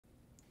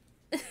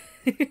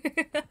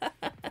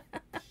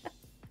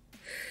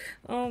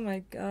Oh my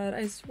god,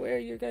 I swear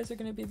you guys are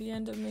gonna be the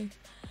end of me.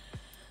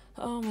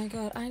 Oh my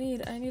god, I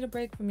need a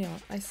break from y'all.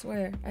 I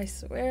swear I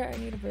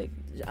need a break.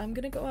 I'm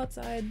gonna go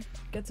outside,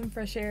 get some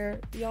fresh air.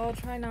 Y'all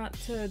try not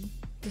to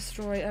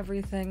destroy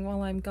everything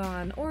while I'm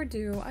gone. Or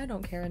do, I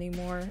don't care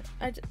anymore.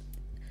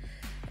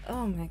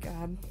 Oh my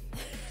god.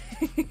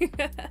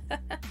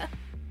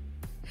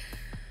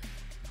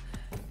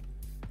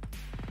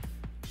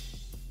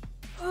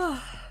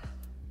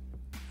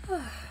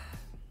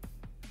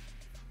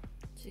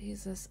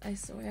 Jesus, I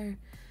swear.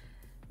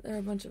 There are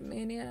a bunch of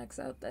maniacs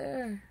out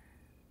there.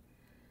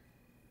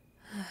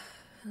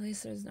 At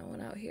least there's no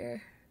one out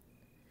here.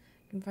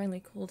 I can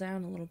finally cool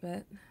down a little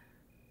bit.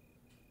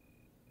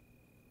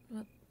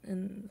 What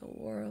in the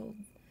world?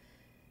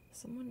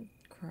 Someone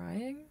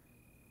crying?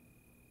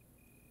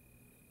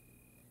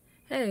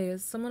 Hey,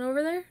 is someone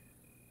over there?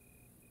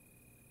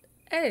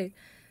 Hey!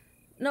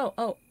 No,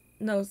 oh,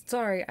 no,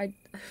 sorry,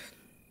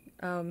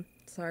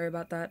 sorry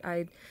about that.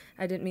 I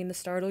didn't mean to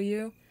startle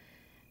you.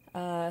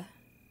 I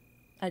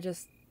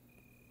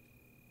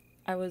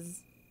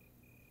was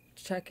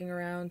checking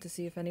around to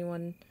see if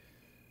anyone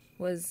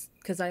was,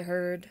 because I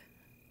heard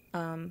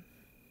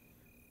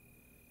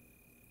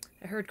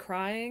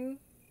crying,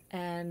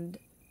 and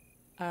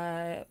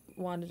I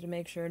wanted to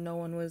make sure no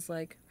one was,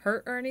 like,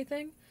 hurt or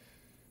anything.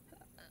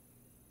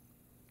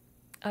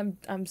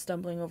 I'm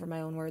stumbling over my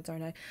own words,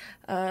 aren't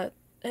I?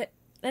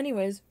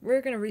 Anyways,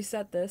 we're gonna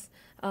reset this.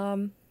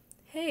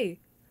 Hey,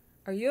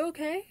 are you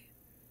okay?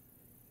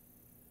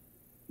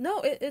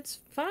 No, it's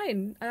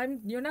fine.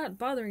 You're not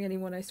bothering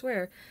anyone, I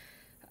swear.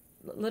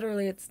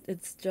 Literally,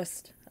 it's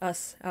just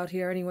us out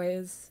here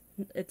anyways.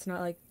 It's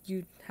not like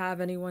you have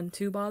anyone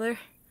to bother.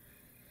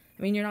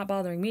 I mean, you're not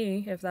bothering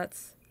me, if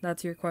that's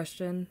your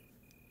question.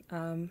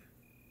 But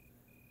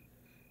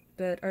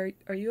are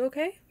you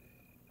okay?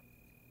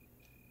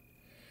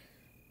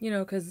 You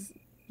know, 'cause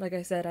like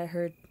I said, I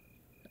heard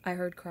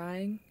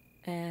crying,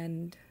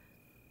 and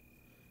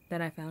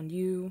then I found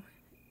you,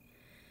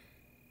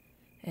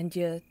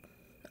 and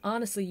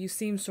honestly, you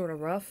seem sort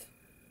of rough,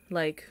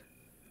 like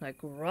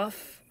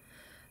rough.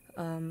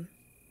 Oh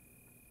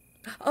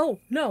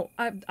no,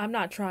 I'm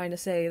not trying to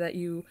say that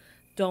you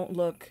don't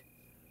look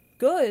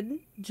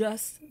good,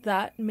 just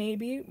that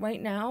maybe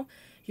right now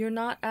you're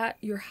not at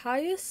your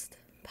highest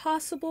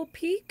possible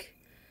peak.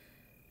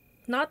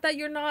 Not that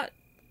you're not.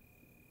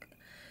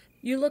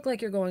 You look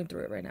like you're going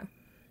through it right now,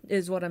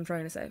 is what I'm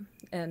trying to say.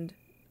 And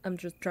I'm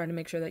just trying to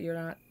make sure that you're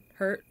not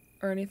hurt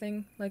or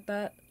anything like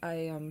that.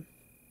 I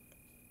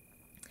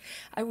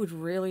would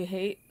really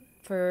hate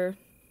for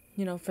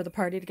the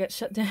party to get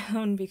shut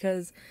down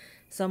because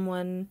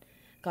someone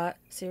got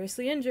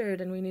seriously injured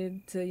and we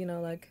need to,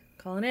 like,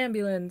 call an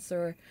ambulance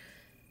or,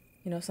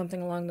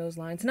 something along those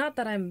lines. Not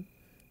that I'm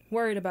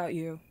worried about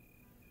you,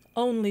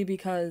 only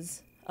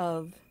because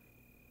of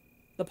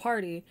the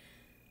party.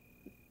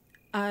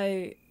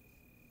 I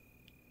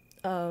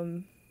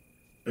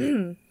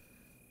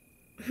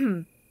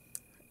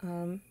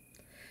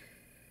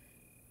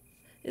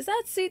is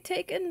that seat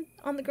taken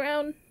on the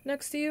ground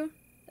next to you?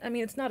 I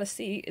mean, it's not a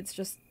seat, it's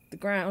just the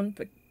ground,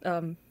 but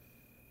I'm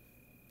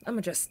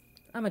just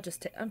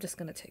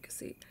gonna take a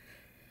seat.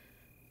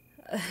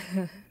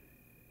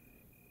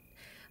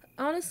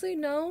 Honestly,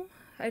 no,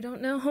 I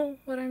don't know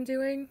what I'm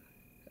doing.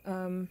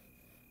 But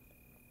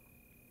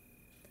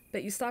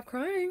you stopped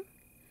crying.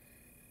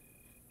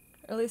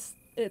 Or at least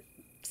it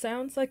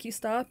sounds like you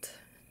stopped.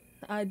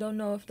 I don't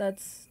know if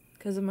that's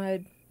because of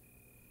my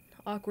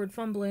awkward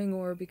fumbling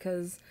or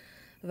because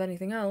of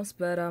anything else,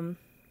 but I'm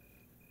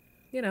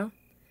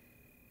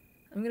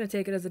gonna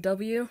take it as a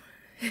W.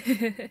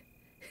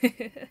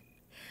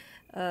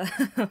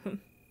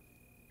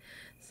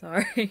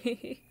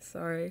 Sorry.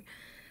 Sorry.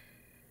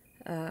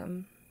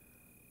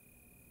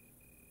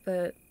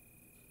 But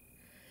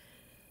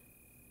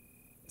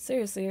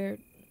seriously, are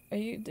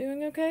you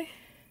doing okay?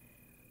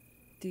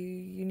 Do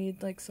you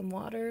need, like, some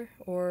water,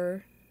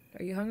 or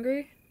are you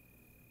hungry?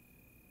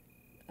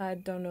 I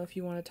don't know if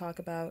you want to talk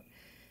about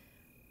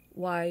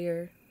why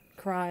you're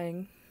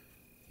crying.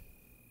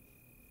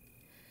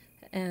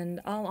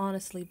 And I'll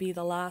honestly be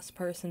the last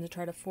person to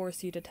try to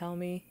force you to tell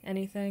me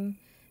anything,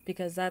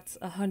 because that's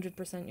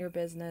 100% your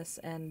business,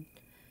 and,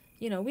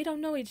 we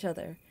don't know each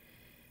other.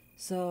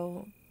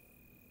 So,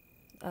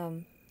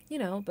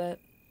 but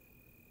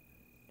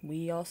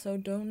we also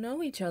don't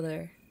know each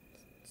other.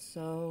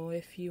 So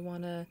if you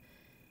want to,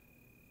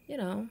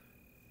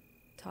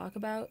 talk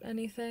about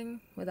anything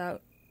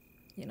without,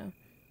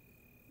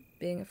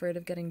 being afraid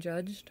of getting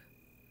judged.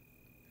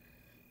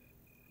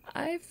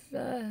 I've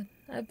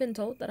been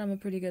told that I'm a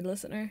pretty good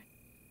listener.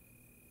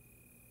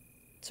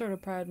 Sort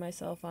of pride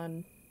myself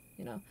on,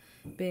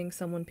 being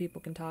someone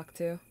people can talk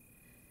to.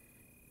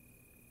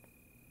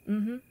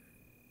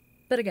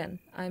 But again,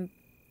 I'm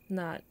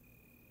not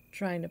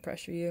trying to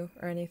pressure you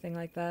or anything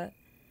like that.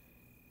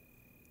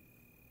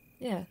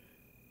 Yeah.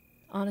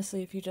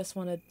 Honestly, if you just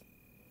want to,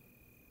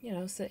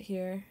 sit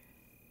here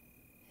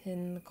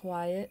in the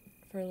quiet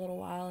for a little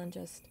while and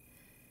just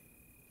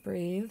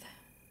breathe.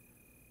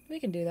 We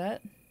can do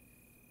that.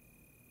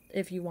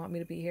 If you want me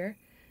to be here.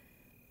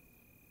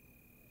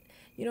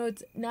 You know,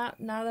 it's now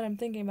that I'm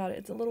thinking about it,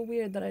 it's a little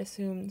weird that I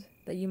assumed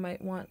that you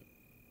might want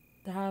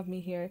to have me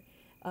here.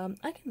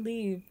 I can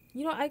leave.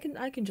 You know, I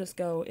can just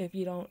go if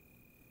you don't.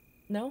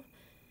 No?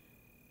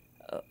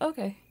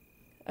 Okay.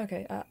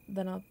 Okay,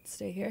 then I'll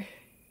stay here.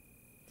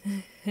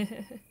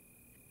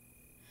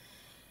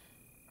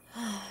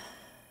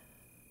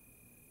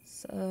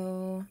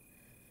 So,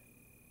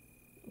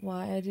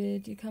 why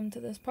did you come to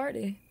this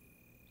party?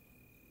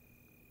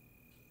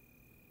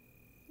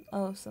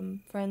 Oh,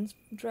 some friends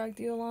dragged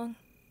you along?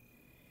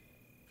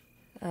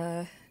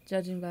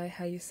 Judging by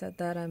how you said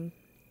that, I'm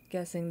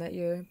guessing that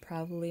you're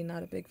probably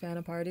not a big fan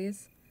of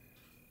parties.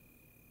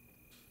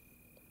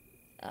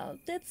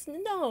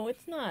 No,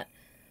 it's not.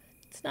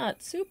 It's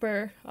not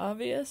super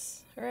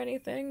obvious or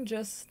anything,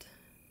 just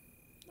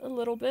a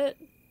little bit.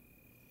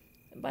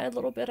 By a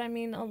little bit, I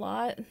mean a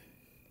lot.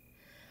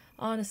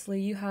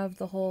 Honestly, you have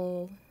the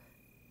whole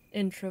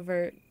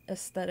introvert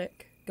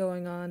aesthetic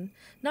going on.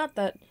 Not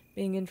that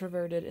being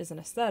introverted is an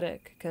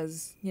aesthetic,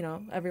 because, you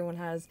know, everyone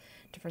has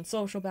different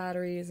social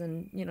batteries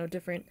and, you know,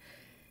 different,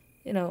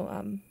 you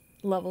know,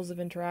 levels of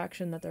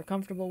interaction that they're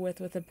comfortable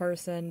with a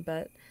person,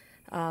 but,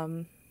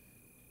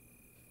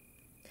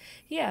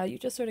 yeah, you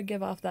just sort of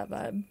give off that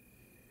vibe,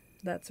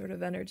 that sort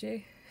of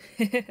energy.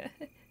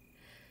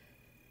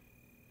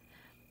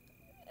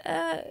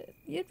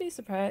 You'd be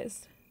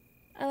surprised.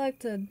 I like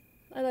to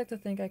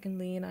think I can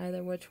lean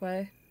either which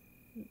way,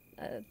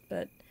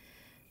 but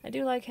I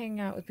do like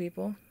hanging out with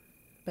people.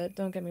 But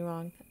don't get me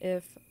wrong,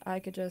 if I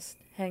could just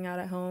hang out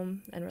at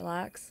home and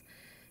relax,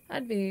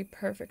 I'd be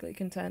perfectly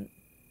content.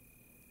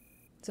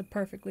 It's a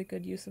perfectly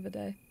good use of a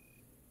day.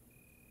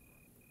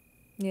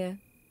 Yeah.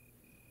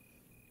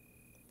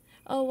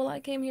 Oh, well, I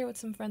came here with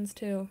some friends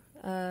too.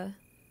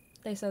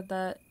 They said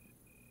that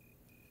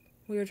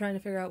we were trying to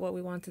figure out what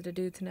we wanted to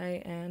do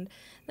tonight, and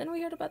then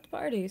we heard about the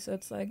party, so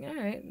it's like,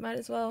 alright, might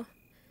as well.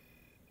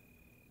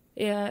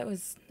 Yeah, it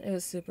was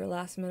super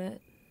last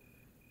minute.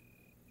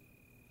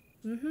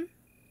 Mm-hmm.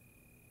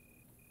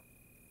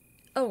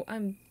 Oh,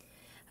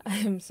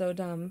 I'm so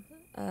dumb.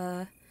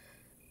 Uh,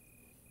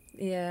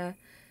 yeah.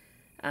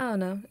 I don't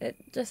know. It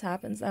just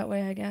happens that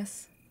way, I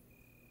guess.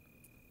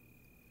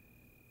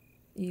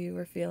 You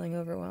were feeling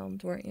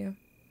overwhelmed, weren't you?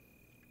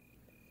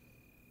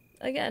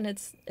 Again,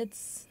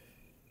 it's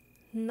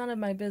none of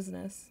my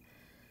business.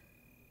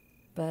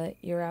 But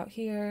you're out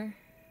here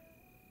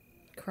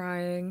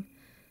crying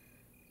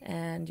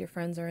and your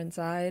friends are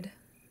inside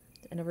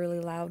in a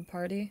really loud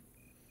party.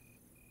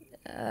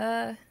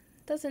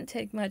 Doesn't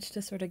take much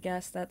to sort of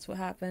guess that's what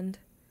happened.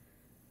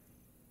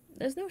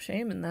 There's no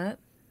shame in that.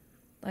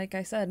 Like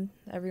I said,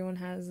 everyone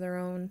has their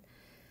own,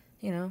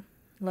 you know,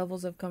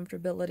 levels of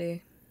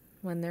comfortability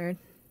when they're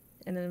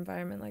in an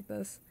environment like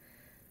this.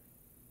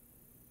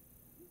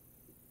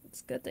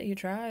 It's good that you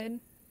tried.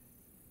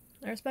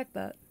 I respect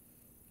that.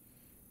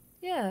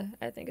 Yeah,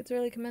 I think it's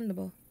really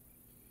commendable.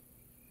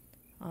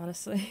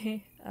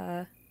 Honestly,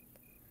 uh,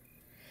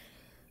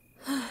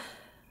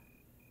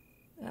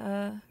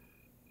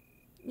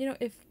 you know,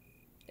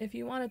 if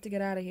you wanted to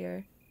get out of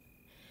here,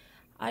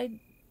 I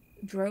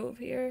drove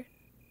here.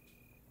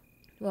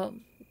 Well,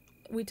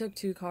 we took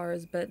two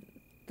cars, but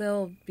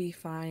they'll be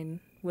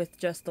fine with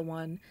just the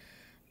one.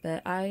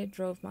 But I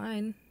drove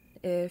mine.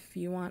 If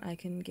you want, I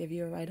can give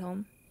you a ride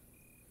home.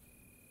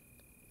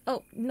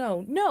 Oh,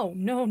 no, no,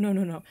 no, no,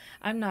 no, no.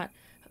 I'm not.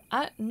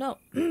 No.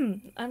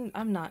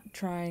 I'm not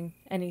trying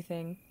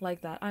anything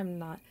like that. I'm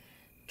not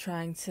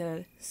trying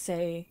to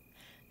say,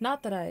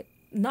 not that I,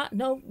 not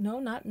no no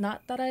not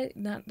that I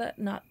not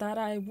that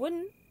I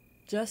wouldn't,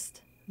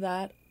 just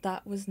that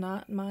that was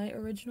not my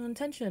original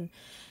intention.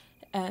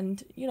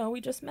 And you know, we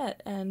just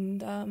met,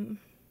 and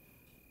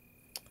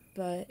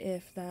but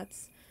if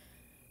that's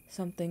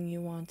something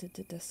you wanted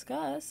to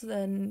discuss,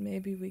 then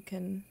maybe we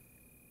can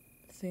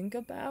think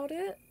about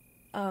it.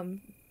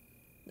 Um,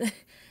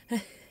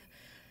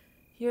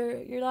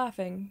 you're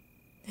laughing.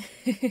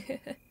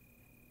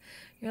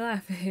 You're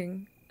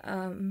laughing.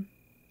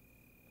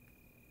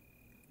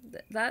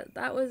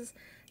 That was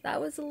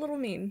a little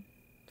mean.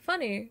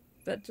 Funny,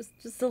 but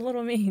just a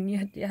little mean.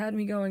 You had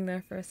me going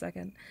there for a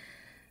second.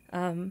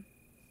 Um,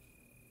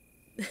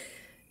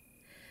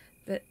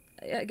 but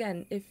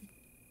again, if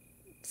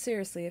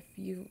seriously, if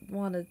you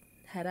want to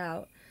head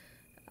out,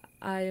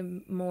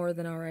 I'm more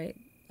than alright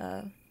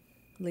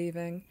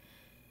leaving.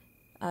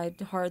 I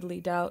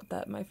hardly doubt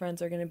that my friends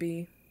are going to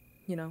be,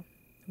 you know,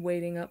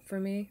 waiting up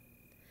for me.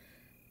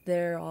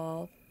 They're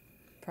all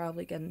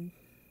probably getting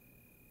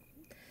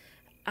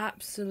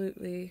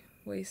absolutely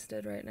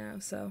wasted right now,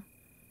 so.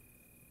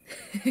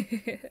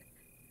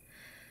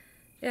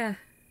 Yeah.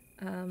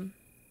 Um,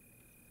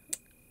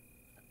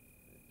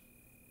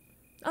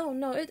 oh,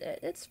 no,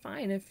 it's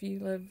fine if you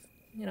live,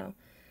 you know,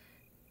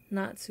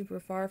 not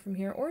super far from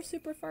here or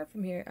super far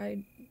from here. I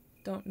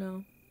don't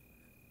know.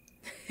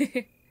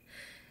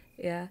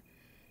 Yeah.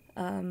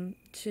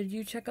 Should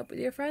you check up with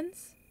your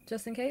friends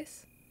just in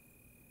case?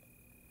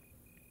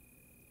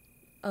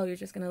 Oh, you're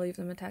just gonna leave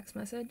them a text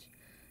message?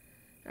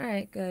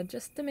 Alright, good.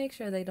 Just to make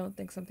sure they don't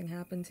think something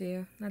happened to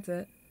you. That's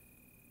it.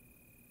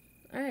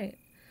 Alright.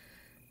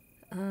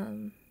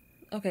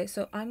 Okay,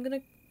 so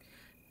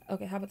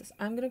okay, how about this?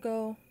 I'm gonna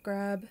go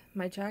grab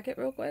my jacket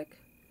real quick.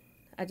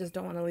 I just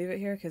don't want to leave it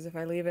here, because if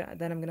I leave it,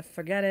 then I'm gonna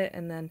forget it,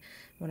 and then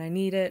when I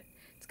need it,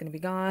 it's gonna be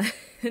gone.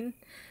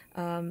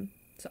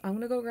 So I'm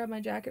gonna go grab my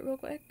jacket real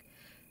quick,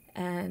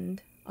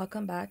 and I'll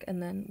come back,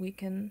 and then we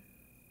can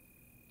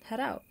head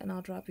out, and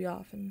I'll drop you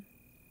off, and,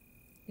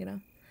 you know,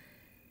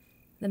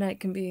 the night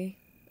can be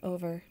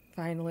over,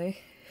 finally.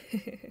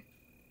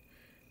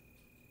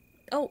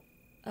 Oh,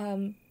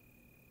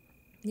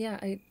 yeah,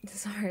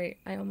 sorry,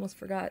 I almost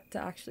forgot to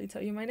actually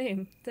tell you my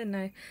name, didn't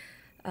I?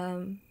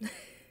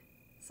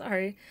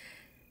 Sorry,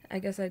 I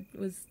guess I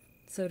was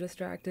so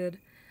distracted.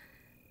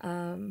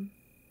 Sorry,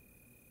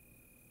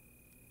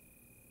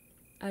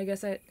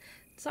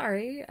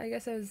 I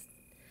guess I was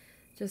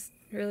just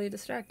really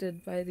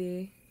distracted by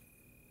the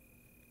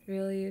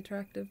really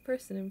attractive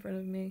person in front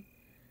of me.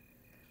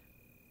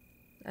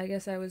 I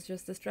guess I was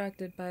just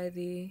distracted by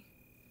the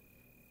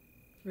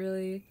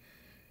really,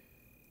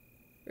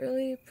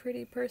 really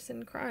pretty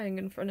person crying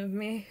in front of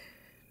me.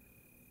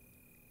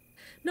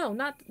 No,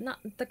 not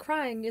the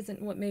crying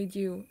isn't what made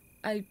you.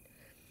 I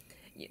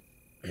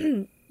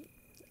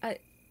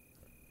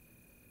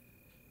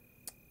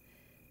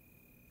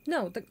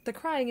No, the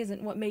crying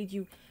isn't what made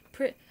you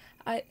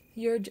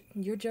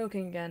you're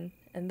joking again,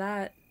 and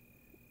that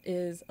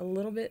is a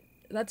little bit,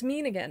 that's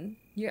mean again.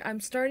 I'm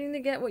starting to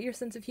get what your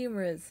sense of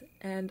humor is,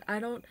 and I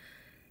don't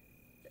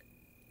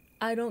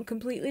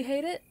completely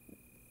hate it.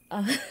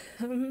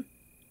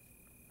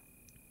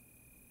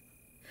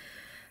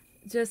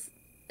 Just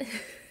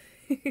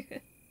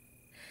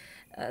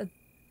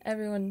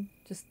everyone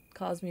just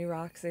calls me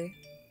Roxy.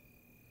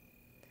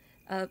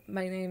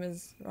 My name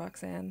is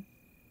Roxanne.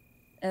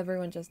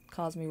 Everyone just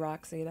calls me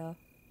Roxy, though,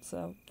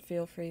 so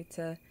feel free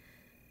to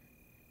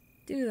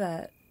do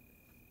that.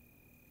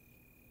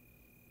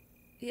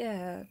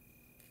 Yeah,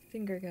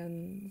 finger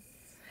guns.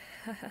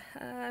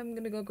 I'm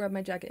gonna go grab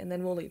my jacket and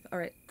then we'll leave.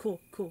 Alright, cool.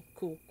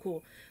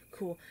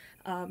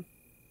 I'm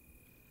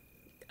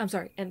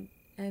sorry,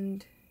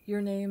 and your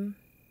name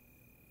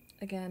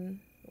again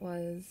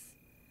was...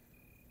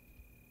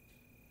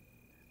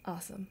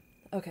 Awesome.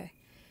 Okay,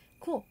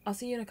 cool. I'll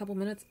see you in a couple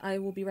minutes. I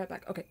will be right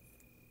back. Okay.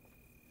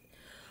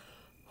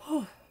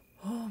 Oh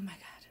my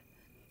god.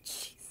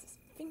 Jesus.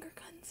 Finger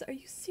guns? Are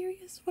you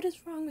serious? What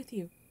is wrong with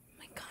you? Oh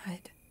my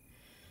god.